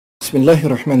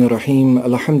Bismillahirrahmanirrahim.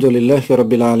 Alhamdulillahi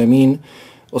rabbil alamin.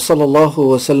 Wa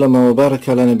sallallahu wa sallama wa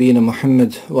baraka ala nabiyina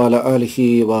Muhammad wa ala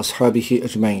alihi wa ashabihi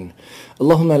ajma'in.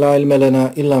 Allahumma la ilma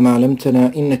lana illa ma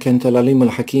 'allamtana innaka antal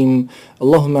alimul hakim.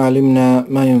 Allahumma 'allimna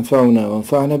ma yanfa'una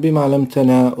wanfa'na bima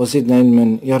 'allamtana wa zidna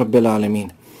ilman ya rabbil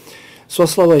alamin. Sva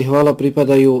slava i hvala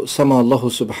pripadaju samo Allahu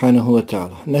subhanahu wa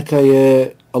ta'ala. Neka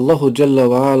je Allahu jalla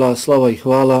wa ala slava i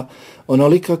hvala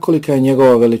onolika kolika je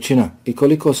njegova veličina i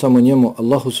koliko samo njemu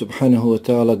Allahu subhanahu wa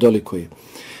ta'ala dolikuje.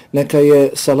 Neka je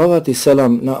salavat i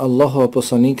selam na Allahova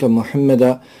poslanika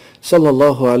Muhammeda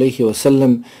sallallahu alaihi wa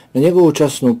sallam, na njegovu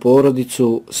časnu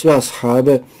porodicu, sve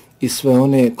ashabe i sve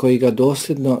one koji ga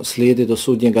dosljedno slijede do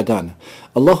sudnjega dana.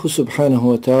 Allahu subhanahu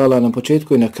wa ta'ala na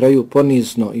početku i na kraju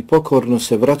ponizno i pokorno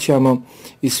se vraćamo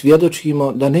i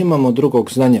svjedočimo da nemamo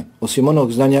drugog znanja osim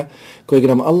onog znanja kojeg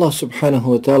nam Allah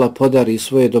subhanahu wa ta'ala podari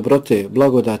svoje dobrote,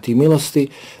 blagodati i milosti,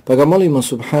 pa ga molimo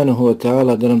subhanahu wa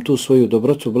ta'ala da nam tu svoju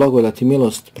dobrotu, blagodati i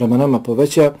milost prema nama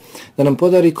poveća, da nam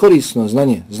podari korisno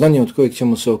znanje, znanje od kojeg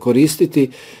ćemo se okoristiti,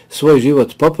 svoj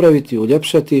život popraviti,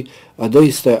 uljepšati, a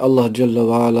doista je Allah dželle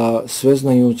ve ala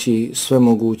sveznajući,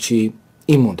 svemogući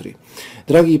i mudri.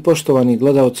 Dragi i poštovani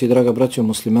gledaoci, draga braćo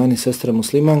muslimani, sestre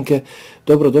muslimanke,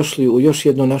 dobrodošli u još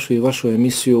jednu našu i vašu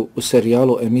emisiju u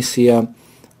serijalu emisija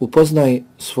Upoznaj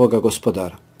svoga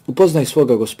gospodara. Upoznaj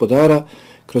svoga gospodara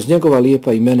kroz njegova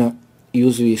lijepa imena i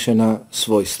uzvišena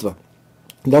svojstva.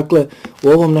 Dakle, u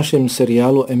ovom našem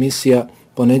serijalu emisija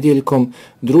ponedjeljkom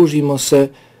družimo se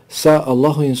sa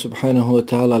Allahovim subhanahu wa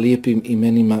ta'ala lijepim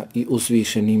imenima i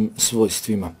uzvišenim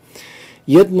svojstvima.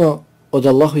 Jedno od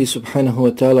Allahovi subhanahu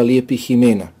wa ta'ala lijepih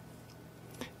imena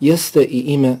jeste i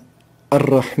ime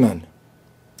Ar-Rahman.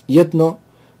 Jedno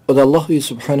od Allahovi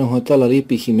subhanahu wa ta'ala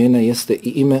lijepih imena jeste i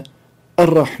ime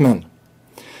Ar-Rahman.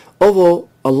 Ovo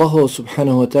Allahovo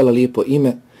subhanahu wa ta'ala lijepo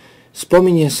ime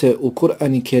spominje se u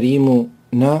Kur'anu Kerimu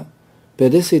na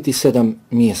 57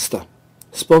 mjesta.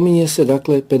 Spominje se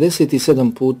dakle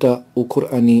 57 puta u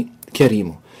Kur'anu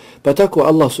Kerimu. Pa tako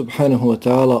Allah subhanahu wa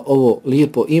ta'ala ovo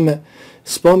lijepo ime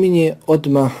spominje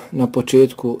odmah na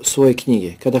početku svoje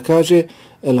knjige, kada kaže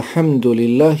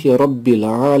Alhamdulillahi rabbil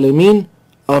alamin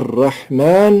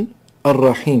ar-Rahman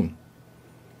ar-Rahim.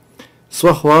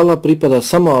 Sva hvala pripada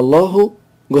samo Allahu,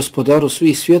 gospodaru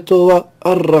svih svjetova,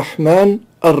 ar-Rahman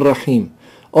ar-Rahim,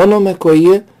 onome koji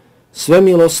je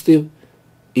svemilostiv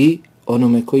i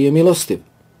onome koji je milostiv,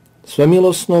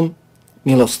 svemilosnom,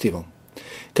 milostivom.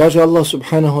 Kaže Allah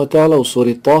subhanahu wa ta'ala u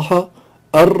suri Taha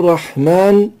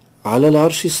ar-Rahman ala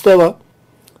l'arši stava,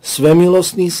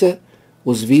 svemilosni se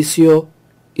uzvisio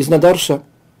iznad arša.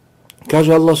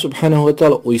 Kaže Allah subhanahu wa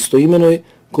ta'ala u istoimenoj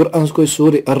kuranskoj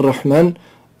suri Ar-Rahman,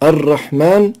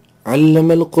 Ar-Rahman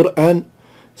allama al-Qur'an,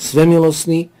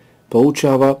 svemilosni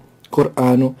poučava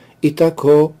Kur'anu, i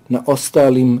tako na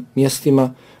ostalim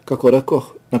mjestima, kako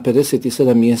rekoh, na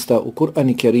 57 mjesta u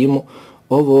Kur'anu Kerimu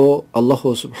ovo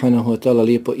Allahu subhanahu wa ta'ala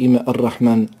lijepo ime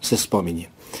Ar-Rahman se spominje.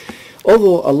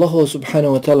 Ovo Allahu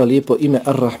subhanahu wa ta'ala lijepo ime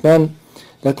Ar-Rahman,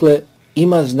 dakle,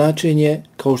 ima značenje,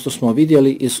 kao što smo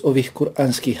vidjeli iz ovih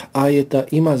kuranskih ajeta,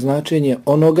 ima značenje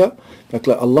onoga,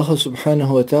 dakle, Allahu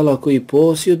subhanahu wa ta'ala koji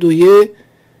posjeduje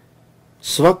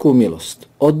svaku milost,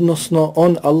 odnosno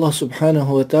on, Allah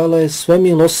subhanahu wa ta'ala, je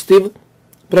svemilostiv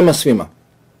prema svima.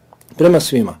 Prema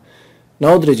svima.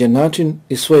 Na određen način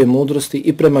iz svoje mudrosti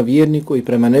i prema vjerniku i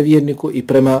prema nevjerniku i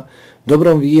prema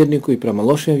dobrom vjerniku i prema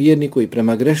lošem vjerniku i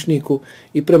prema grešniku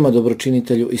i prema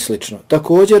dobročinitelju i sl.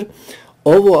 Također,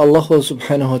 ovo Allahu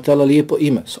subhanahu wa ta'ala lijepo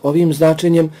ime s ovim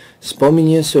značenjem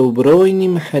spominje se u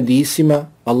brojnim hadisima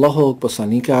Allahovog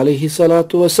poslanika alejhi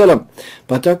salatu wasalam.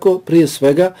 Pa tako prije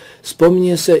svega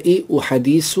spominje se i u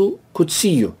hadisu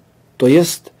kudsiju, to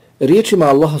jest riječima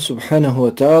Allaha subhanahu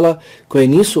wa ta'ala koje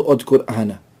nisu od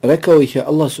Kur'ana. Rekao ih je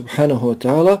Allah subhanahu wa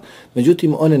ta'ala,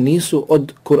 međutim one nisu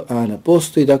od Kur'ana.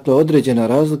 Postoji dakle određena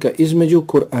razlika između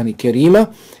Kur'ana Kerima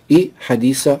i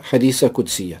hadisa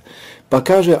kudsija. Pa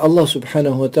kaže Allah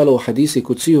subhanahu wa ta'ala u hadisi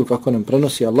kudsiju, kako nam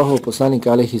prenosi Allahov poslanik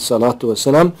alejhi salatu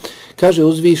wasalam, kaže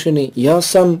uzvišeni, ja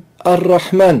sam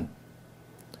Ar-Rahman,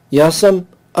 ja sam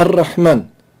Ar-Rahman,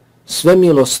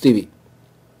 svemilostivi,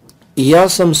 i ja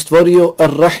sam stvorio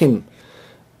Ar-Rahim,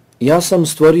 ja sam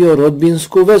stvorio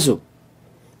rodbinsku vezu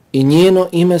i njeno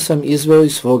ime sam izveo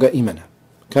iz svoga imena.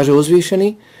 Kaže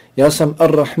uzvišeni, ja sam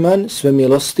Ar-Rahman,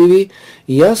 svemilostivi,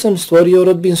 i ja sam stvorio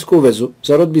rodbinsku vezu.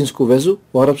 Za rodbinsku vezu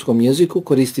u arapskom jeziku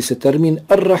koristi se termin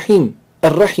Ar-Rahim,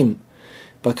 Ar-Rahim.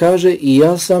 Pa kaže, i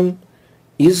ja sam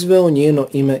izveo njeno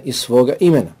ime iz svoga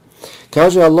imena.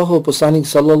 Kaže Allahov poslanik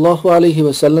sallallahu alaihi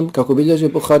wa sallam, kako bilježe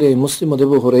Buharija i Muslim od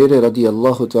Ebu Hureyre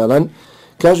radijallahu ta'ala,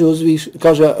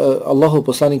 Kaže Allahov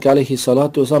poslanik alejhi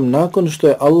salatu vesselam, nakon što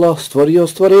je Allah stvorio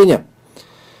stvorenja,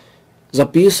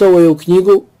 zapisao je u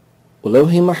knjigu u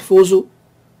Levhi Mahfuzu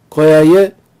koja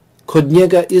je kod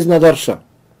njega iznad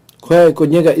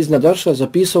arša.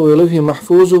 Zapisao je u Levhi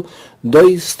Mahfuzu,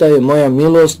 doista je moja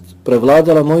milost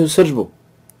prevladala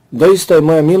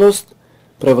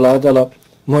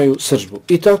moju srdžbu.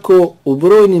 I tako u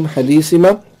brojnim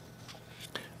hadisima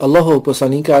Allahov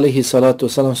poslanika alejhi salatu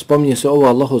vesselam spominje se ovo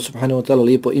Allahu subhanahu wa ta'ala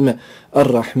lijepo ime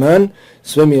Ar-Rahman,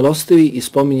 sve milostivi, i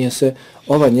spominje se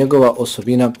ova njegova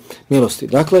osobina milosti.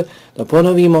 Dakle, da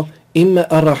ponovimo, ime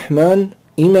Ar-Rahman,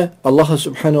 ime Allaha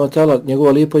subhanahu wa ta'ala,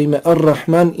 njegovo lijepo ime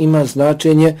Ar-Rahman ima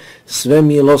značenje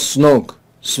svemilosnog,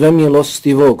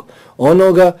 svemilostivog,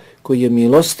 onoga koji je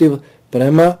milostiv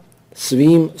prema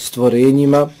svim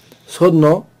stvorenjima,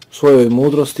 shodno svojoj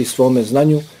mudrosti, svome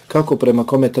znanju, kako prema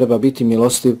kome treba biti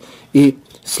milostiv i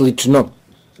slično.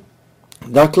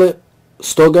 Dakle,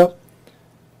 stoga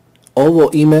ovo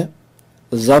ime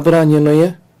zabranjeno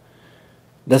je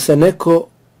da se neko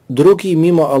drugi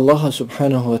mimo Allaha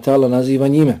subhanahu wa ta'ala naziva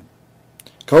njime.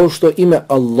 Kao što ime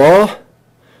Allah,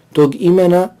 tog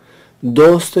imena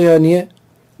dostojan je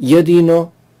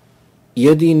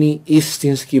jedini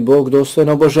istinski Bog, dostojan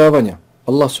obožavanja.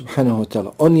 Allah subhanahu wa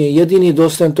ta'ala. On je jedini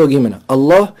dostojan tog imena.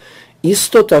 Allah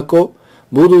isto tako,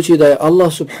 budući da je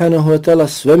Allah subhanahu wa ta'ala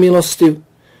svemilostiv,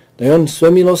 da je on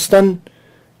svemilostan,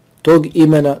 tog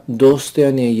imena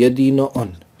dostojan je jedino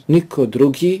on. Niko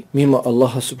drugi mimo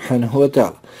Allaha subhanahu wa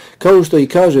ta'ala. Kao što i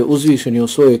kaže uzvišeni u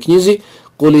svojoj knjizi,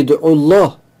 قُلِ دُعُوا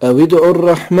اللَّهِ أَوِدُعُوا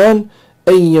الرَّحْمَنِ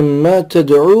أَيَّمَّا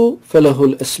تَدْعُوا فَلَهُ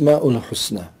الْأَسْمَاءُ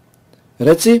الْحُسْنَى.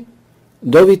 Reci,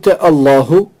 dovite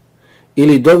Allahu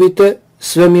ili dovite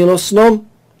svemilosnom,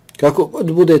 kako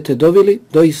god budete dovili,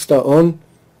 doista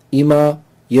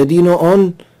jedino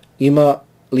on ima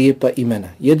lijepa imena.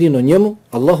 Jedino njemu,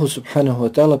 Allahu subhanahu wa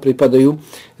ta'ala, pripadaju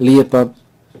lijepa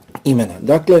imena.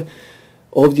 Dakle,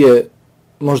 ovdje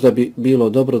možda bi bilo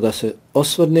dobro da se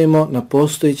osvrnemo na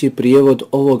postojeći prijevod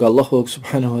ovog Allahovog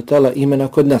subhanahu wa ta'ala imena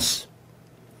kod nas.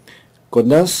 Kod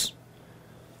nas,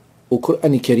 u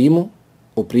Kur'anu Kerimu,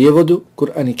 u prijevodu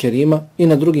Kur'ana Kerima i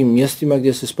na drugim mjestima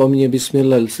gdje se spominje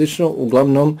Bismillah ili slično,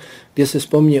 uglavnom gdje se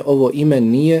spominje ovo ime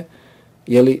nije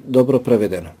dobro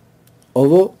prevedeno.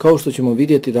 Ovo, kao što ćemo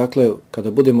vidjeti, dakle,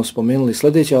 kada budemo spomenuli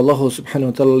sljedeće, Allahu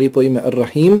subhanahu wa ta'ala lijepo ime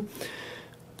Ar-Rahim,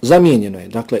 zamijenjeno je.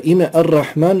 Dakle, ime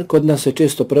Ar-Rahman kod nas se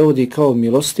često prevodi kao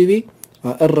milostivi,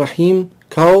 a Ar-Rahim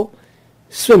kao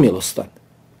svemilostan.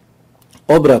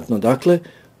 Obratno, dakle,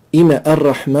 ime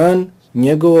Ar-Rahman,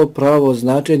 njegovo pravo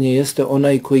značenje jeste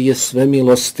onaj koji je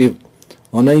svemilostiv,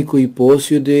 onaj koji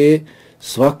posjeduje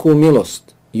svaku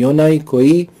milost i onaj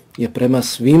koji je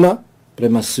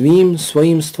prema svim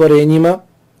svojim stvorenjima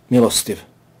milostiv.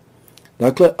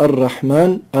 Dakle,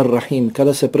 Ar-Rahman, Ar-Rahim,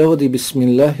 kada se prevodi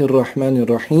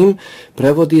Bismillahirrahmanirrahim,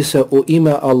 prevodi se u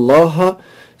ime Allaha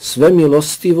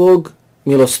svemilostivog,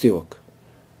 milostivog,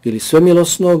 ili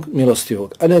svemilosnog,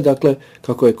 milostivog, a ne, dakle,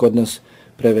 kako je kod nas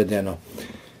prevedeno.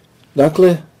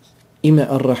 Dakle, ime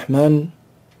Ar-Rahman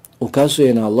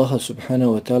ukazuje na Allaha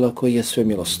subhanahu wa ta'ala koji je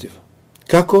svemilostiv.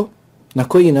 Kako? Na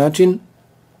koji način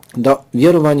da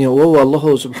vjerovanje u ovo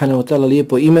Allaha subhanahu wa ta'ala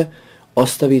lijepo ime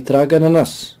ostavi traga na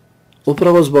nas?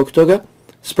 Upravo zbog toga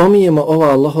spominjemo ova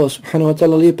Allaha subhanahu wa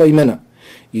ta'ala lijepa imena.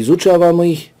 Izučavamo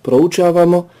ih,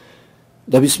 proučavamo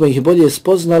da bismo ih bolje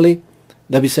spoznali,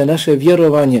 da bi se naše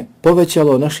vjerovanje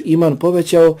povećalo, naš iman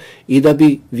povećao i da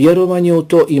bi vjerovanje u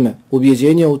to ime,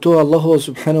 ubjeđenje u to Allahovo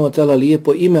subhanahu wa ta'ala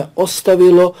lijepo ime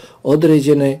ostavilo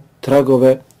određene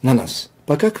tragove na nas.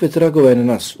 Pa kakve tragove na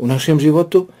nas u našem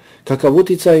životu? Kakav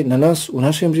uticaj na nas u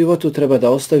našem životu treba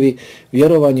da ostavi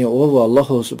vjerovanje u ovo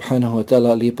Allahovo subhanahu wa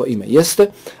ta'ala lijepo ime? Jeste,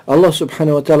 Allah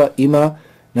subhanahu wa ta'ala ima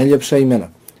najljepša imena,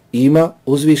 ima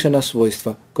uzvišena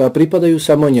svojstva koja pripadaju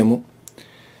samo njemu.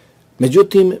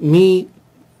 Međutim, mi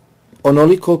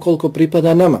onoliko koliko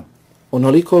pripada nama,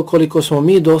 onoliko koliko smo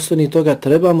mi dostojni toga,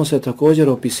 trebamo se također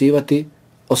opisivati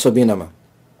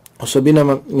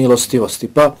osobinama milostivosti.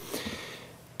 Pa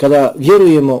kada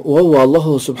vjerujemo u ovu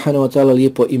Allahu subhanahu wa ta'ala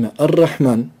lijepo ime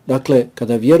Ar-Rahman, dakle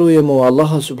kada vjerujemo u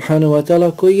Allaha subhanahu wa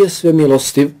ta'ala koji je sve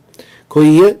milostiv,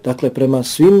 koji je, dakle, prema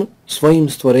svim svojim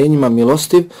stvorenjima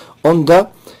milostiv,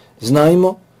 onda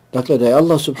znajmo, dakle, da je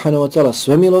Allah subhanahu wa ta'ala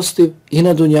sve milostiv i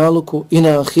na dunjaluku i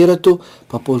na ahiretu,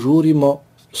 pa požurimo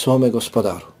svome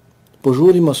gospodaru.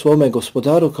 Požurimo svome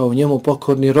gospodaru kao njemu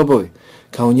pokorni robovi,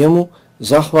 kao njemu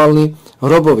zahvalni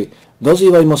robovi.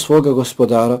 Dozivajmo svoga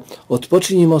gospodara,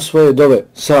 otpočinjimo svoje dove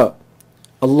sa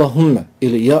Allahumme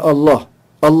ili ja Allah,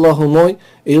 Allahu moj,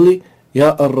 ili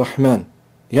ja Ar-Rahman,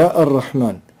 ja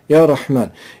Ar-Rahman, ja Rahman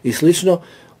i slično.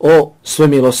 o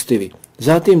svemilostivi.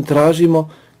 Zatim tražimo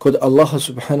kod Allaha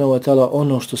subhanahu wa ta'ala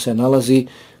ono što se nalazi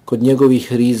kod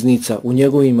njegovih riznica, u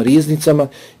njegovim riznicama,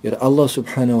 jer Allah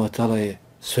subhanahu wa ta'ala je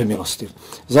svemilostiv.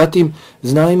 Zatim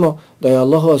znajmo da je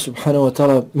Allahova subhanahu wa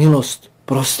ta'ala milost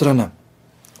prostrana,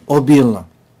 obilna.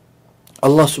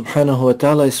 Allah subhanahu wa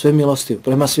ta'ala je svemilostiv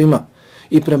prema svima,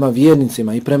 i prema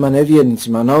vjernicima i prema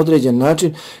nevjernicima na određen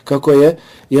način, kako je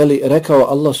rekao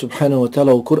Allah subhanahu wa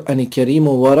ta'ala u Kur'anu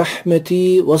Kerimu: "Wa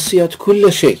rahmeti wasiyat kulla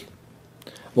shay."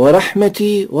 Wa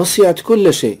rahmeti wasiyat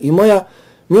kulla shay. I moja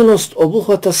milost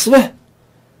obuhvata sve.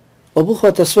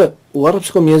 Obuhvata sve. U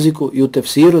arapskom jeziku i u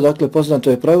tefsiru, dakle, poznato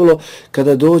je pravilo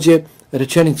kada dođe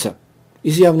rečenica,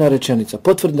 izjavna rečenica,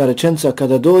 potvrdna rečenica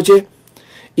kada dođe,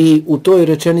 i u toj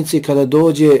rečenici kada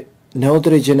dođe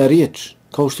neodređena riječ,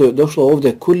 kao što je došlo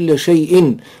ovdje kulle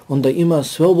shay'in, onda ima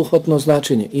sveobuhvatno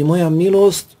značenje. I moja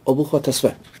milost obuhvata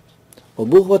sve.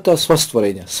 Obuhvata sva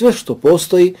stvorenja. Sve što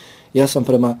postoji, ja sam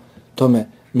prema tome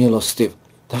milostiv.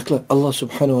 Dakle, Allah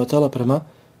subhanahu wa ta'ala prema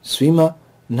svima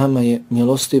nama je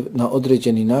milostiv na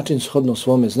određeni način, shodno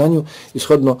svome znanju i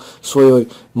shodno svojoj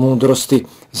mudrosti.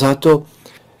 Zato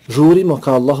žurimo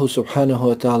ka Allahu subhanahu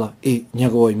wa ta'ala i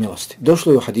njegovoj milosti.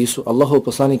 Došlo je u hadisu, Allahov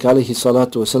poslanik alejhi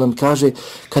salatu wasalam kaže: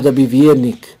 kada bi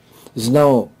vjernik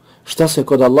znao šta se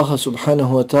kod Allaha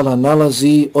subhanahu wa ta'ala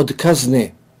nalazi od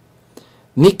kazne,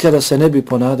 nikada se ne bi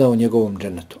ponadao njegovom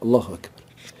džennetu. Allahu akbar.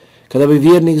 Kada bi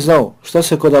vjernik znao šta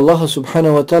se kod Allaha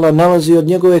subhanahu wa ta'ala nalazi od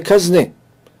njegove kazne,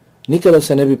 nikada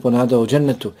se ne bi ponadao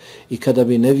džennetu. I kada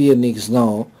bi nevjernik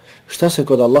znao šta se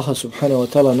kod Allaha subhanahu wa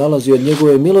ta'ala nalazi od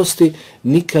njegove milosti,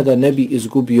 nikada ne bi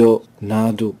izgubio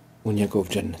nadu u njegov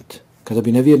džennet. Kada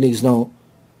bi nevjernik znao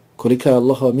kolika je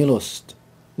Allahova milost,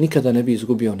 nikada ne bi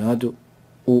izgubio nadu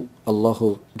u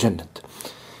Allahov džennet.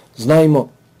 Znajmo,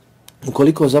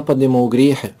 ukoliko zapadnemo u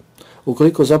grijehe,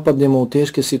 ukoliko zapadnemo u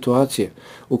teške situacije,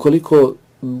 ukoliko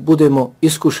budemo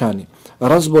iskušani,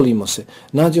 razbolimo se,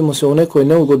 nađemo se u nekoj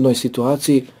neugodnoj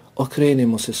situaciji,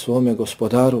 okrenemo se svome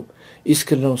Gospodaru,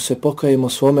 iskreno se pokajemo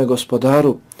svome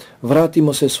Gospodaru,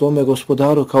 vratimo se svome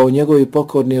Gospodaru kao njegovi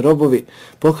pokorni robovi,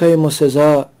 pokajemo se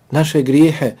za naše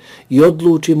grijehe i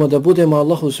odlučimo da budemo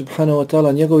Allahu subhanahu wa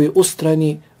ta'ala njegovi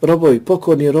ustrajni robovi,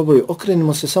 pokorni robovi,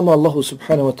 okrenimo se samo Allahu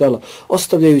subhanahu wa ta'ala,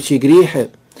 ostavljajući grijehe,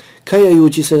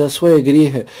 kajajući se za svoje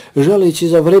grijehe, žaleći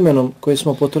za vremenom koje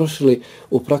smo potrošili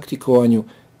u praktikovanju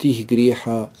tih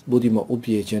grijeha, budimo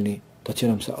ubijeđeni da će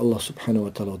nam se Allah subhanahu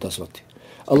wa ta'ala odazvati.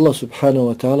 Allah subhanahu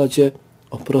wa ta'ala će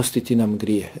oprostiti nam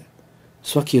grijehe.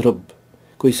 Svaki rob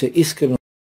koji se iskreno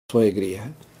svoje grijehe,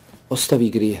 ostavi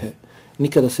grijehe,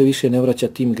 nikada se više ne vraća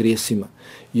tim grijesima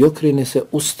i okrene se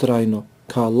ustrajno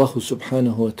ka Allahu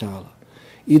subhanahu wa ta'ala,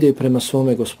 ide prema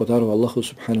svome Gospodaru Allahu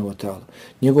subhanahu wa ta'ala,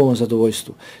 njegovom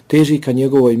zadovoljstvu, teži ka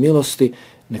njegovoj milosti,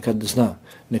 neka zna,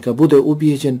 neka bude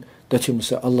ubijeđen da će mu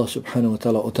se Allah subhanahu wa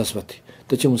ta'ala odazvati,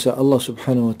 da će mu se Allah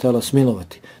subhanahu wa ta'ala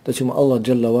smilovati, da će mu Allah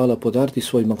dželle ve ala podariti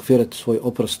svoj magfiret, svoj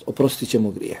oprost, oprostit će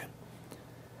mu grijehe.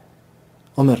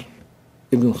 Omer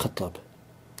ibn Khattab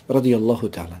radijallahu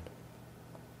ta'ala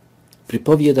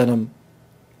pripovijeda nam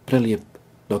prelijep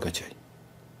događaj.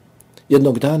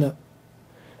 Jednog dana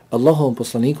Allahovom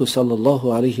poslaniku sallallahu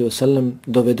alaihi wasallam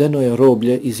dovedeno je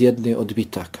roblje iz jedne od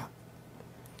bitaka.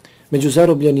 Među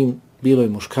zarobljenim bilo je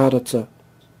muškaraca,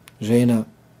 žena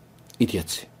i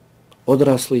djeci,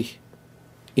 odraslih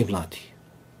i mladih.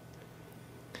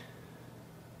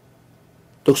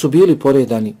 Dok su bili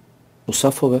poredani u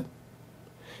safove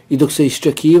i dok se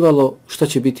iščekivalo šta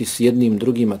će biti s jednim,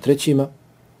 drugima, trećima,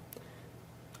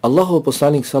 Allahov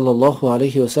poslanik sallallahu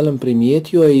alaihi wasallam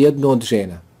primijetio je jednu od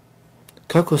žena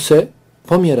kako se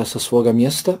pomjera sa svoga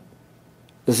mjesta,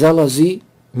 zalazi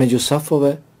među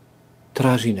safove,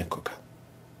 traži nekoga.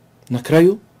 Na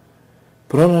kraju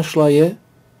pronašla je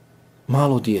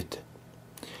malo dijete.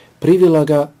 Privila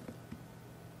ga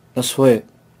na svoje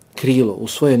krilo, u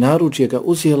svoje naručje ga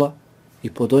uzela i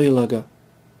podojila ga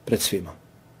pred svima.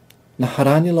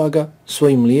 Nahranila ga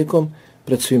svojim mlijekom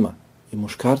pred svima, i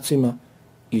muškarcima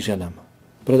i ženama.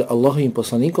 Pred Allahovim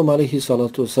poslanikom alejhi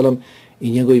salatu vesselam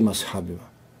i njegovim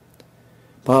ashabima.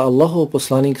 Pa Allahov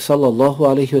poslanik sallallahu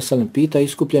alejhi ve sellem pita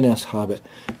iskupljene ashabe: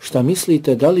 šta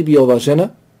mislite, da li bi ova žena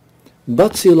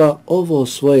bacila ovo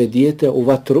svoje dijete u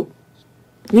vatru?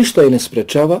 Ništa je ne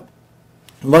sprečava,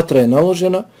 vatra je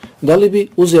naložena, da li bi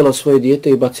uzela svoje dijete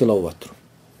i bacila u vatru?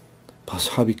 Pa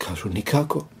ashabi kažu: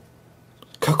 nikako.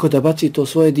 Kako da baci to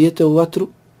svoje dijete u vatru?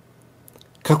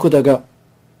 Kako da ga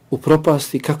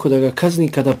upropasti, kako da ga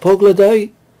kazni kada pogledaj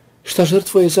šta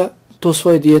žrtvuje za to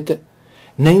svoje dijete?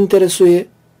 Ne interesuje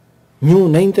nju,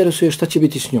 ne interesuje šta će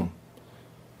biti s njom,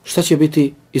 šta će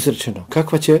biti izrečeno,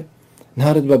 kakva će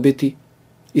naredba biti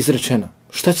izrečena.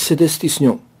 Šta će se desiti s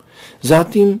njom?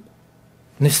 Zatim,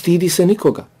 ne stidi se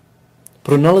nikoga.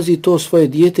 Pronalazi to svoje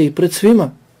dijete i pred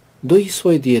svima doji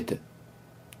svoje dijete.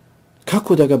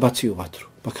 Kako da ga baci u vatru?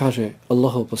 Pa kaže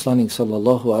Allahov poslanik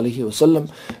sallallahu alaihi wa sallam: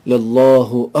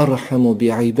 Lallahu arhamu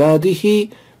bi ibadihi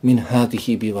min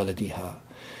hadihi bi valadiha.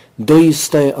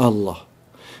 Doista je Allah,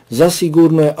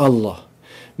 zasigurno je Allah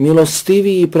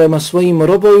milostiviji prema svojim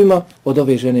robovima od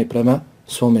ove žene prema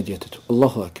svome djetetu.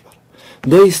 Allahu akbar.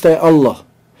 Doista je Allah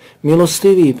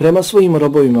milostiviji prema svojim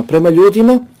robovima, prema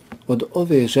ljudima od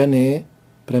ove žene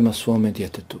prema svome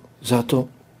djetetu. Zato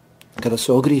kada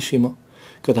se ogriješimo,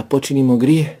 kada počinimo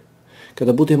grijeh,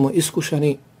 kada budemo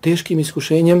iskušani teškim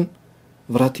iskušenjem,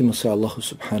 vratimo se Allahu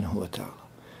subhanahu wa ta'ala.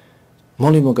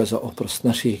 Molimo ga za oprost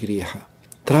naših grijeha.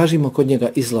 Tražimo kod njega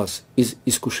izlaz iz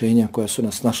iskušenja koja su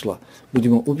nas našla.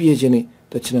 Budimo ubijeđeni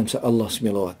da će nam se Allah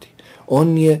smilovati.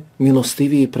 On je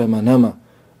milostiviji prema nama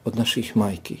od naših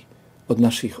majki, od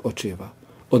naših očeva,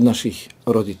 od naših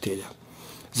roditelja.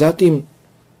 Zatim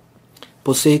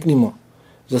posegnimo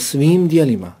za svim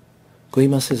dijelima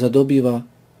kojima se zadobiva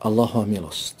Allahova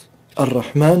milost.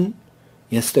 Ar-Rahman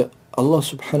jeste Allah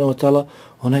subhanahu wa ta'ala,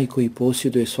 onaj koji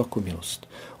posjeduje svaku milost.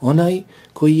 Onaj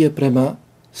koji je prema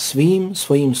svim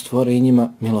svojim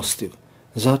stvorenjima milostiv.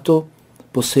 Zato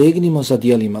posegnimo za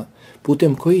dijelima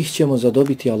putem kojih ćemo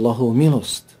zadobiti Allahovu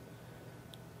milost.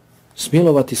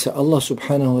 Smilovati se Allah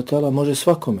subhanahu wa ta'ala može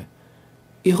svakome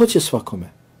i hoće svakome,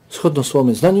 shodno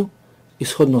svome znanju i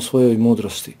shodno svojoj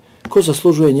mudrosti. Ko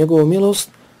zaslužuje njegovu milost,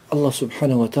 Allah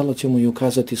subhanahu wa ta'ala će mu i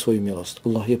ukazati svoju milost.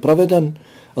 Allah je pravedan,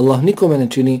 Allah nikome ne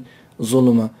čini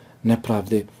zuluma,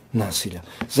 nepravde, nasilja.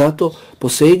 Zato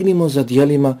posegnimo za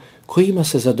dijelima kojima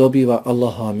se zadobiva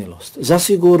Allahova milost.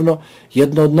 Zasigurno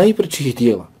jedno od najprečih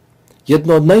dijela,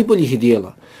 jedno od najboljih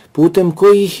dijela putem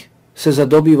kojih se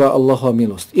zadobiva Allahova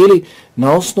milost ili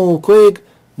na osnovu kojeg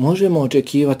možemo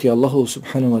očekivati Allahu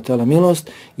subhanahu wa ta'ala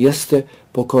milost jeste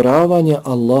pokoravanje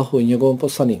Allahu i njegovom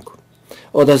poslaniku.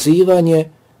 Odazivanje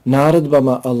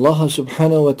naredbama Allaha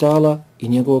subhanahu wa ta'ala i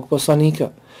njegovog poslanika.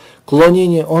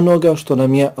 Klonjenje onoga što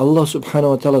nam je Allah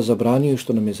subhanahu wa ta'ala zabranio i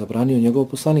što nam je zabranio njegov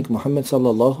poslanik Muhammed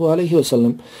sallallahu alaihi wa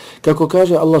sallam. Kako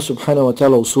kaže Allah subhanahu wa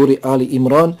ta'ala u suri Ali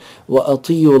Imran: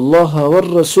 وَأَطِيُّ اللَّهَ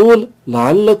وَالرَّسُولِ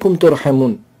لَعَلَّكُمْ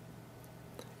تُرْحَمُونَ.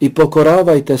 I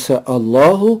pokoravajte se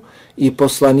Allahu i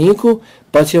poslaniku,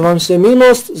 pa će vam se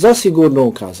milost zasigurno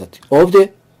ukazati.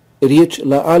 Ovdje riječ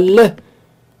la'alle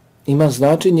ima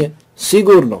značenje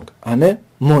sigurnog, a ne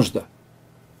možda.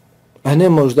 A ne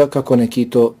možda kako neki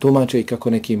to tumače i kako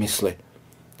neki misle.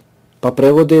 Pa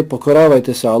prevode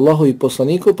pokoravajte se Allahu i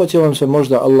poslaniku, pa će vam se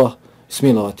možda Allah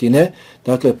smilovati. Ne,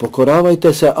 dakle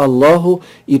pokoravajte se Allahu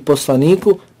i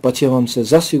poslaniku, pa će vam se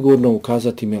zasigurno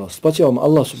ukazati milost. Pa će vam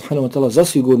Allah subhanahu wa ta'ala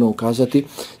zasigurno ukazati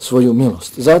svoju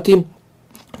milost. Zatim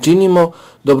činimo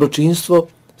dobročinstvo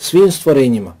svim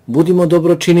stvorenjima. Budimo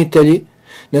dobročinitelji.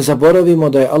 Ne zaboravimo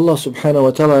da je Allah subhanahu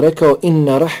wa ta'ala rekao: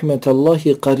 inna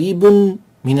rahmetallahi qaribun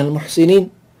minal muhsinin.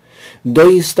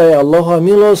 Doista je Allahova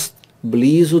milost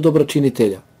blizu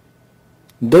dobročinitelja.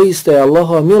 Doista je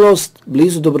Allahova milost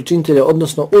blizu dobročinitelja,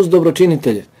 odnosno uz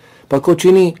dobročinitelje. Pa ko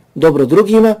čini dobro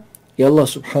drugima, i Allah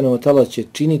subhanahu wa ta'ala će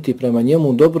činiti prema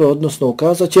njemu dobro, odnosno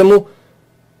ukazat će mu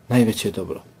najveće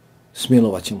dobro.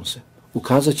 Smilovat će mu se.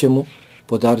 Ukazat će mu,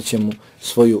 podarit će mu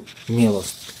svoju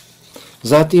milost.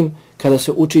 Zatim, kada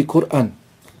se uči Kur'an,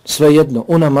 svejedno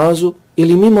u namazu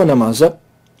ili mimo namaza,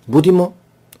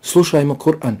 slušajmo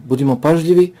Kur'an, budimo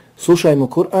pažljivi, slušajmo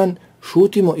Kur'an,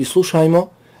 šutimo i slušajmo,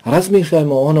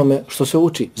 razmišljajmo o onome što se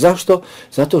uči. Zašto?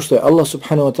 Zato što je Allah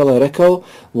subhanahu wa ta'ala rekao: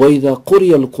 وَإِذَا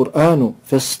قُرِيَ الْقُرْآنُ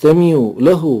فَاسْتَمِيُوا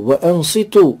لَهُ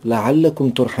وَأَنْصِتُوا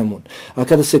لَعَلَّكُمْ تُرْحَمُونَ. A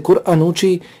kada se Kur'an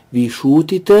uči, vi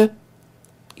šutite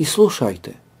i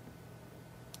slušajte,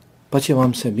 pa će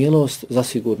vam se milost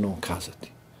zasigurno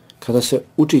ukazati. Kada se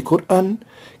uči Kur'an,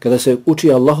 kada se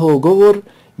uči Allahov govor,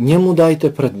 njemu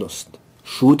dajte prednost.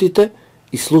 Šutite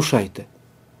i slušajte.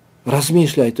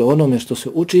 Razmišljajte o onome što se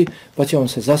uči, pa će vam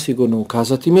se zasigurno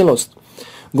ukazati milost.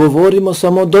 Govorimo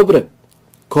samo dobre,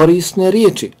 korisne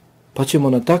riječi, pa ćemo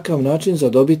na takav način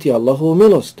zadobiti Allahovu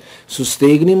milost.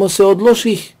 Sustegnimo se od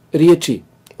loših riječi,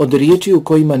 od riječi u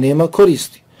kojima nema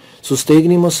koristi.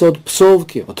 Sustegnimo se od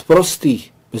psovke, od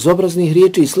prostih, bezobraznih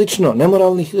riječi i slično,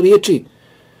 nemoralnih riječi.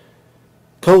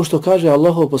 Kao što kaže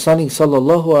Allahov poslanik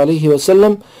sallallahu alaihi wa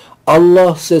sallam: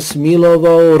 Allah se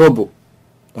smilovao robu.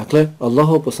 Dakle,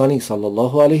 Allahov poslanik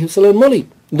sallallahu alaihi wa sallam moli,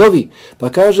 dovi, pa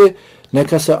kaže: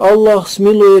 neka se Allah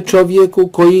smiluje čovjeku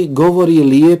koji govori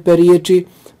lijepe riječi,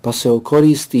 pa se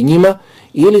okoristi njima,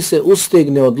 ili se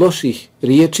ustegne od loših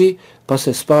riječi, pa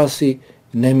se spasi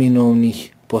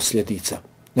neminovnih posljedica.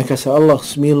 Neka se Allah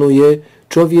smiluje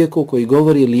čovjeku koji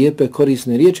govori lijepe,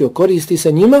 korisne riječi, okoristi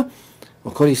se njima,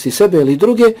 okoristi sebe ili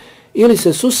druge, ili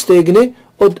se sustegne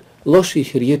od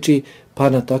loših riječi, pa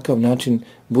na takav način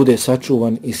bude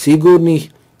sačuvan i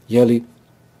sigurnih, jeli,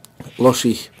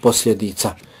 loših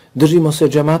posljedica. Držimo se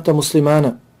džamata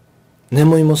muslimana,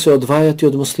 nemojmo se odvajati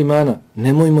od muslimana,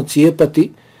 nemojmo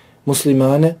cijepati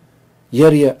muslimane,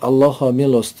 jer je Allahova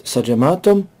milost sa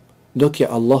džamatom, dok je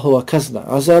Allahova kazna,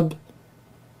 azab,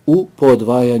 u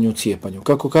podvajanju, cijepanju.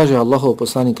 Kako kaže Allahov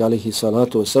poslanik alihi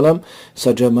salatu wasalam,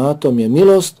 sa džamatom je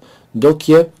milost, dok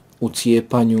je u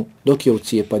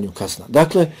cijepanju kazna.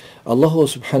 Dakle, Allahu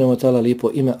subhanahu wa ta'ala lijepo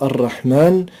ime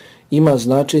Ar-Rahman ima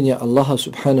značenje Allaha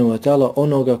subhanahu wa ta'ala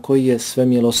onoga koji je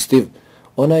svemilostiv.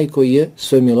 Onaj koji je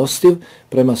svemilostiv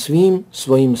prema svim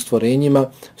svojim stvorenjima,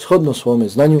 shodno svome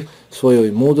znanju,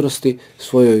 svojoj mudrosti,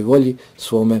 svojoj volji,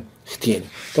 svome htjenju.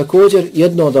 Također,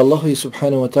 jedno od Allahovi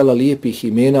subhanahu wa ta'ala lijepih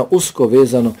imena, usko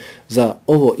vezano za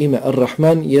ovo ime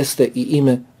Ar-Rahman, jeste i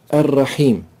ime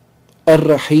Ar-Rahim.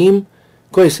 Ar-Rahim,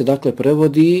 koje se dakle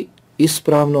prevodi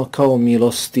ispravno kao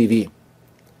milostivi.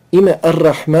 Ime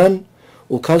Ar-Rahman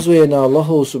ukazuje na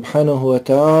Allahu subhanahu wa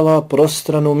ta'ala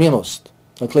prostranu milost,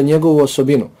 dakle njegovu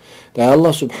osobinu, da je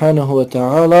Allah subhanahu wa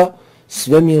ta'ala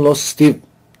svemilostiv,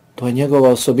 to je njegova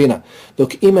osobina,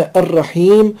 dok ime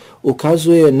Ar-Rahim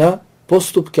ukazuje na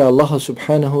postupke Allaha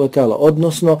subhanahu wa ta'ala,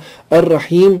 odnosno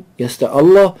Ar-Rahim jeste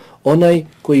Allah, onaj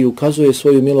koji ukazuje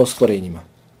svoju milost stvorenjima,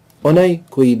 onaj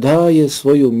koji daje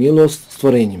svoju milost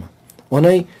stvorenjima,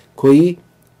 onaj koji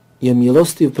je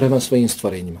milostiv prema svojim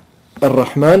stvorenjima.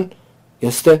 Ar-Rahman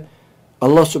jeste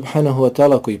Allah subhanahu wa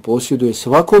ta'ala koji posjeduje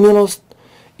svaku milost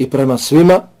i prema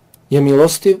svima je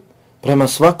milostiv, prema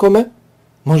svakome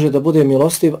može da bude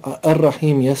milostiv, a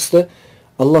Ar-Rahim jeste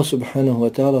Allah subhanahu wa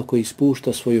ta'ala koji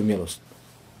ispušta svoju milost.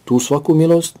 Tu svaku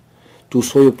milost, tu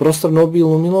svoju prostrano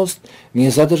obilnu milost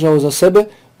nije zadržao za sebe,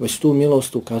 već tu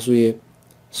milost ukazuje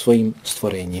svojim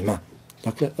stvorenjima.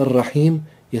 Dakle, Ar-Rahim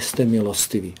jeste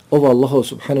milostivi. Ovo Allah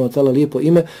subhanahu wa ta'ala lijepo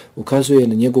ime ukazuje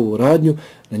na njegovu radnju,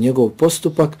 na njegov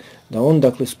postupak, da on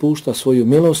dakle spušta svoju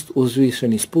milost,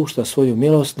 uzvišeni spušta svoju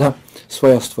milost na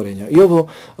svoja stvorenja. I ovo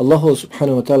Allah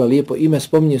subhanahu wa ta'ala lijepo ime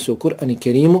spominje se u Kur'anu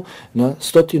Kerimu na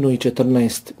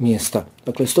 114 mjesta.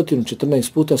 Dakle,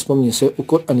 114 puta spominje se u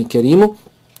Kur'anu Kerimu,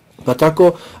 pa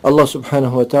tako Allah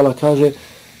subhanahu wa ta'ala kaže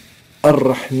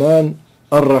Ar-Rahman,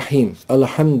 Ar-Rahim,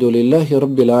 Alhamdulillahi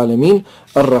Rabbil Alamin,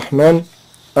 Ar-Rahman,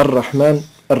 Ar-Rahman,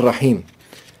 Ar-Rahim.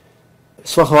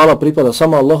 Sva hvala pripada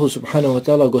samo Allahu subhanahu wa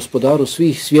ta'ala, gospodaru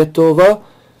svih svjetova,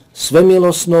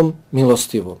 svemilosnom,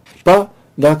 milostivom. Pa,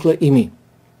 dakle, i mi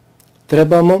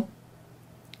trebamo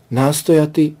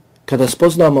nastojati, kada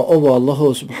spoznamo ovo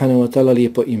Allahu subhanahu wa ta'ala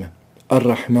lijepo ime,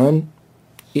 Ar-Rahman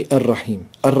i Ar-Rahim.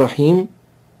 Ar-Rahim,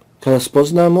 kada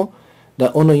spoznamo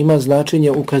da ono ima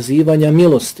značenje ukazivanja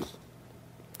milosti,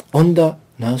 onda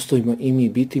nastojimo i mi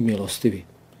biti milostivi.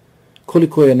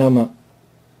 Koliko je nama,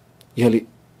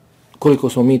 koliko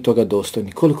smo mi toga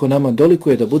dostojni, koliko nama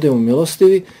dolikuje da budemo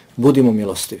milostivi, budimo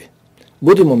milostivi.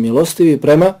 Budimo milostivi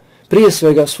prema, prije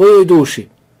svega, svojoj duši.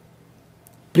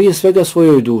 Prije svega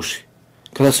svojoj duši.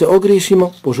 Kada se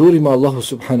ogriješimo, požurimo Allahu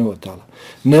subhanahu wa ta'ala.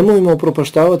 Nemojmo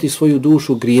propaštavati svoju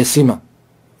dušu grijesima.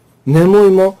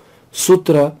 Nemojmo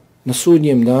sutra na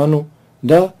sudnjem danu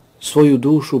da svoju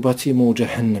dušu bacimo u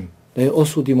džehennem, da je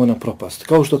osudimo na propast.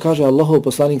 Kao što kaže Allahov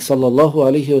poslanik sallallahu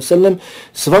alaihi wa sallam,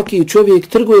 svaki čovjek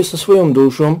trguje sa svojom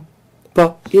dušom,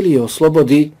 pa ili je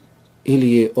oslobodi,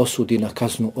 ili je osudi na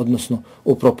kaznu, odnosno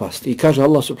u propast. I kaže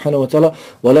Allah subhanahu wa ta'ala,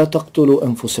 وَلَا تَقْتُلُوا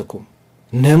أَنفُسَكُمْ.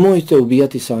 Nemojte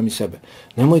ubijati sami sebe,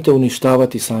 nemojte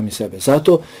uništavati sami sebe.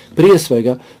 Zato prije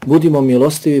svega budimo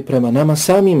milostivi prema nama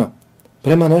samima,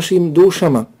 prema našim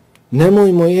dušama.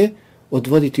 Nemojmo je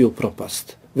odvoditi u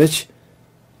propast, već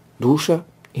duša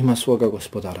ima svoga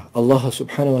gospodara, Allaha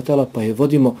subhanahu wa ta'ala, pa je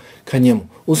vodimo ka njemu,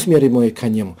 usmjerimo je ka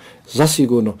njemu.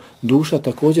 Zasigurno duša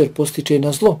također postiče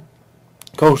na zlo,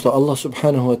 kao što Allah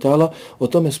subhanahu wa ta'ala o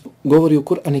tome govori u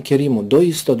Kur'anu Kerimu.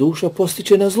 Doista duša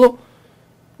postiče na zlo,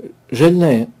 željna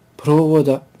je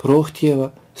provoda,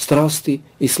 prohtjeva, strasti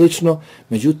i slično,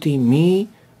 međutim mi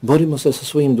borimo se sa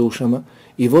svojim dušama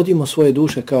i vodimo svoje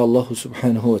duše kao Allahu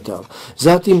subhanahu wa ta'ala.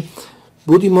 Zatim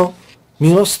budimo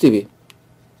milostivi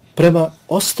prema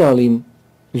ostalim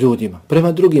ljudima,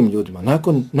 prema drugim ljudima.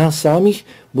 Nakon nas samih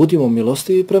budimo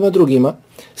milostivi prema drugima.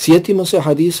 Sjetimo se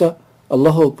hadisa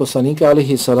Allahovog poslanika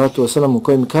alejhi salatu vesselam u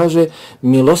kojem kaže: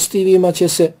 milostivima će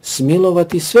se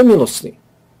smilovati sve milosni.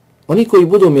 Oni koji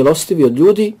budu milostivi od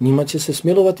ljudi, njima će se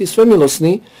smilovati sve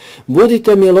milosni.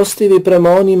 Budite milostivi prema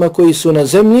onima koji su na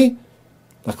zemlji,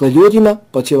 dakle ljudima,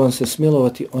 pa će vam se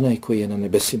smilovati onaj koji je na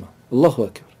nebesima. Allahu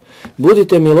akbar.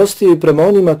 Budite milostivi prema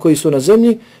onima koji su na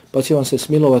zemlji, pa će vam se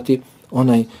smilovati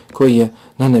onaj koji je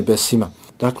na nebesima.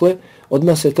 Dakle, od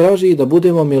nas se traži da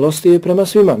budemo milostivi prema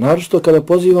svima, naročito kada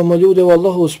pozivamo ljude u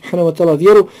Allahu subhanahu wa ta'ala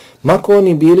vjeru, mako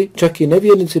oni bili, čak i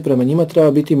nevjernici, prema njima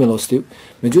treba biti milostiv.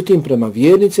 Međutim, prema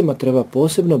vjernicima treba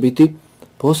posebno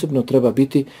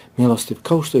biti milostiv,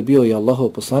 kao što je bio i Allahov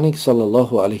poslanik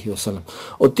sallallahu alaihi wa sallam.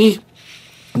 Od tih,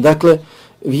 dakle,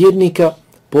 vjernika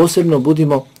posebno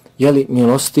budimo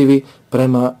milostivi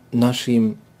prema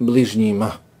našim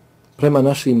bližnjima,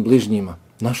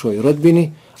 našoj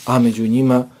rodbini, a među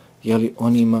njima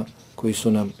onima koji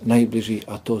su nam najbliži,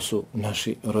 a to su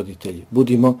naši roditelji.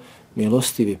 Budimo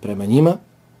milostivi prema njima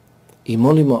i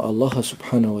molimo Allaha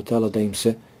subhanahu wa ta'ala da im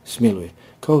se smiluje.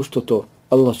 Kao što to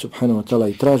Allah subhanahu wa ta'ala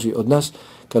i traži od nas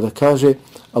kada kaže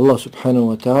Allah subhanahu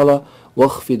wa ta'ala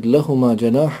وَخْفِدْ لَهُمَا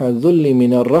جَنَاحَ ذُلِّ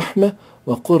مِنَ الرَّحْمَةِ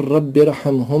وَقُرْ رَبِّ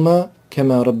رَحَمْهُمَا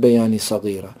كَمَا رَبَّيَانِ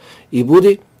صَغِيرًا. I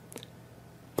budi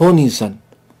ponizan,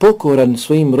 pokoran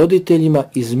svojim roditeljima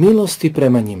iz milosti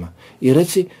prema njima. I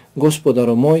reci,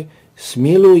 Gospodaro moj,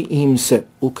 smiluj im se,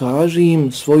 ukaži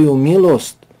im svoju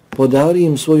milost, podari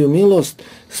im svoju milost,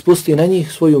 spusti na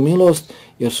njih svoju milost,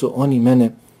 jer su oni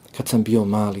mene, kad sam bio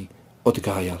mali,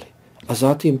 odgajali. A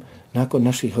zatim, nakon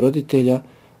naših roditelja,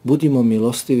 budimo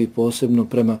milostivi posebno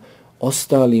prema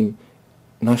ostalim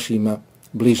našima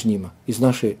bližnjima iz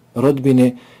naše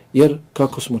rodbine, jer,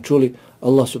 kako smo čuli,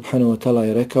 Allah subhanahu wa ta'ala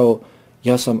je rekao,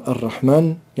 ja sam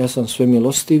Ar-Rahman, ja sam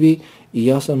svemilostivi i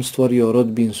ja sam stvorio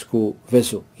rodbinsku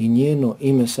vezu i njeno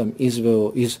ime sam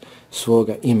izveo iz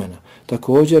svoga imena.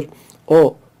 Također,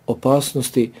 o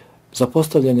opasnosti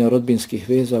zapostavljanja rodbinskih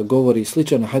veza govori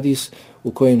sličan hadis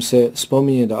u kojem se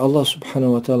spominje da Allah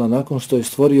subhanahu wa ta'ala nakon što je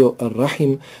stvorio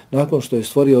Ar-Rahim, nakon što je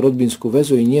stvorio rodbinsku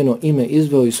vezu i njeno ime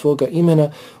izveo iz svoga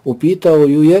imena,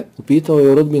 upitao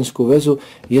je rodbinsku vezu,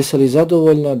 jesi li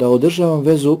zadovoljna da održavam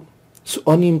vezu s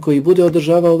onim koji bude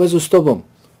održavao vezu s tobom?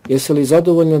 Jesi li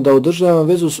zadovoljna da održavam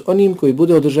vezu s onim koji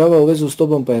bude održavao vezu s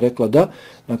tobom? Pa je rekla da,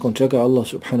 nakon čega Allah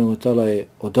subhanahu wa ta'ala je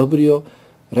odobrio,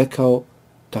 rekao,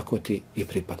 tako ti i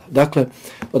pripada. Dakle,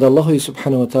 od Allaha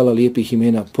subhanahu wa ta'ala lijepih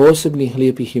imena, posebnih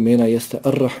lijepih imena jeste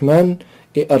Ar-Rahman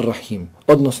i Ar-Rahim,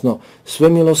 odnosno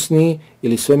svemilosni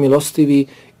ili svemilostivi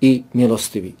i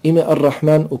milostivi. Ime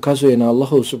Ar-Rahman ukazuje na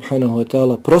Allahu subhanahu wa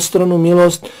ta'ala prostranu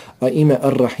milost, a ime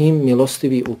Ar-Rahim,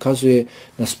 milostivi, ukazuje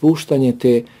na spuštanje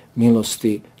te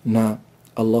milosti na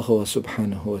Allahova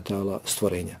subhanahu wa ta'ala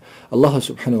stvorenja. Allaha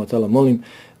subhanahu wa ta'ala molim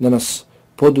da nas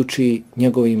poduči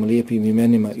njegovim lijepim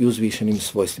imenima i uzvišenim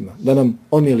svojstvima, da nam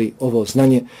omili ovo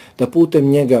znanje, da putem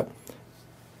njega,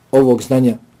 ovog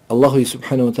znanja, Allahu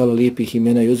subhanahu wa ta'ala lijepih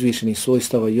imena i uzvišenih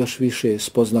svojstava još više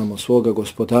spoznamo svoga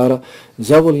gospodara,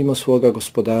 zavolimo svoga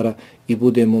gospodara i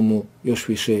budemo mu još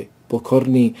više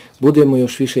pokorniji, budemo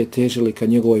još više težili ka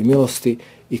njegovoj milosti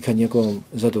i ka njegovom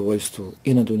zadovoljstvu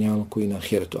i na dunjaluku i na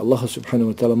ahiretu. Allaha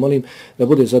subhanahu wa ta'ala molim da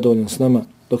bude zadovoljan s nama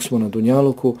dok smo na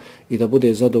dunjaluku i da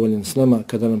bude zadovoljan s nama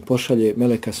kada nam pošalje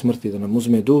meleka smrti da nam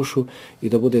uzme dušu i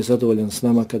da bude zadovoljan s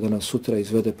nama kada nas sutra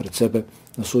izvede pred sebe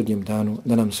na sudnjem danu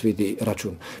da nam svidi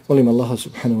račun. Molim Allaha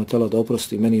subhanahu wa ta'ala da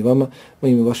oprosti meni i vama,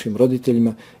 mojim i vašim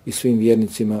roditeljima i svim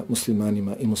vjernicima,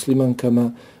 muslimanima i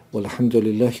muslimankama.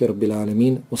 Walhamdulillahi rabbil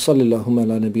alamin. Wa sallallahu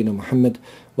ala nabina Muhammad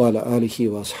wa ala alihi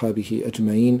wa ashabihi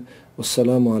ajma'in.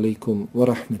 Wassalamu alaikum wa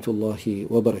rahmatullahi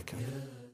wa barakatuh.